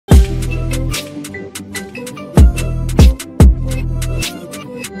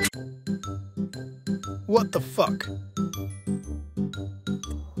What the fuck?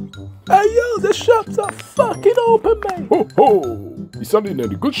 Hey yo, the shops are fucking open, mate. Ho ho! You selling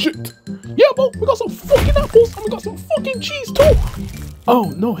any good shit? Yeah, bro, we got some fucking apples and we got some fucking cheese too.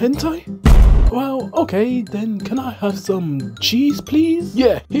 Oh, no hentai? Well, okay, then can I have some cheese, please?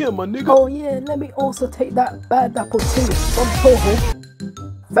 Yeah, here, my nigga. Oh yeah, let me also take that bad apple too from Toho.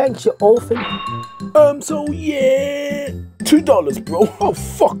 Thanks, you orphan. So yeah, $2, bro. Oh,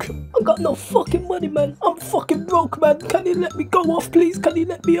 fuck. I got no fucking money, man. I'm fucking broke, man. Can you let me go off, please? Can you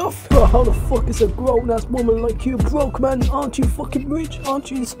let me off? Bro, how the fuck is a grown-ass woman like you broke, man? Aren't you fucking rich?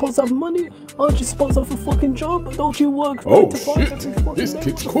 Aren't you supposed to have money? Aren't you supposed to have a fucking job? Don't you work 9 to 5 every fucking This day?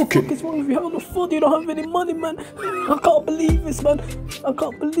 kid's What the cooking. fuck is wrong with you? How the fuck you don't have any money, man? I can't believe this, man. I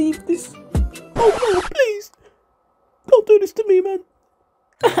can't believe this. Oh no, please. Don't do this to me, man.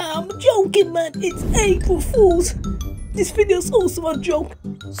 I'm joking, man. It's April Fool's. This video's also a joke.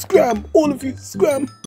 Scram, all of you, scram.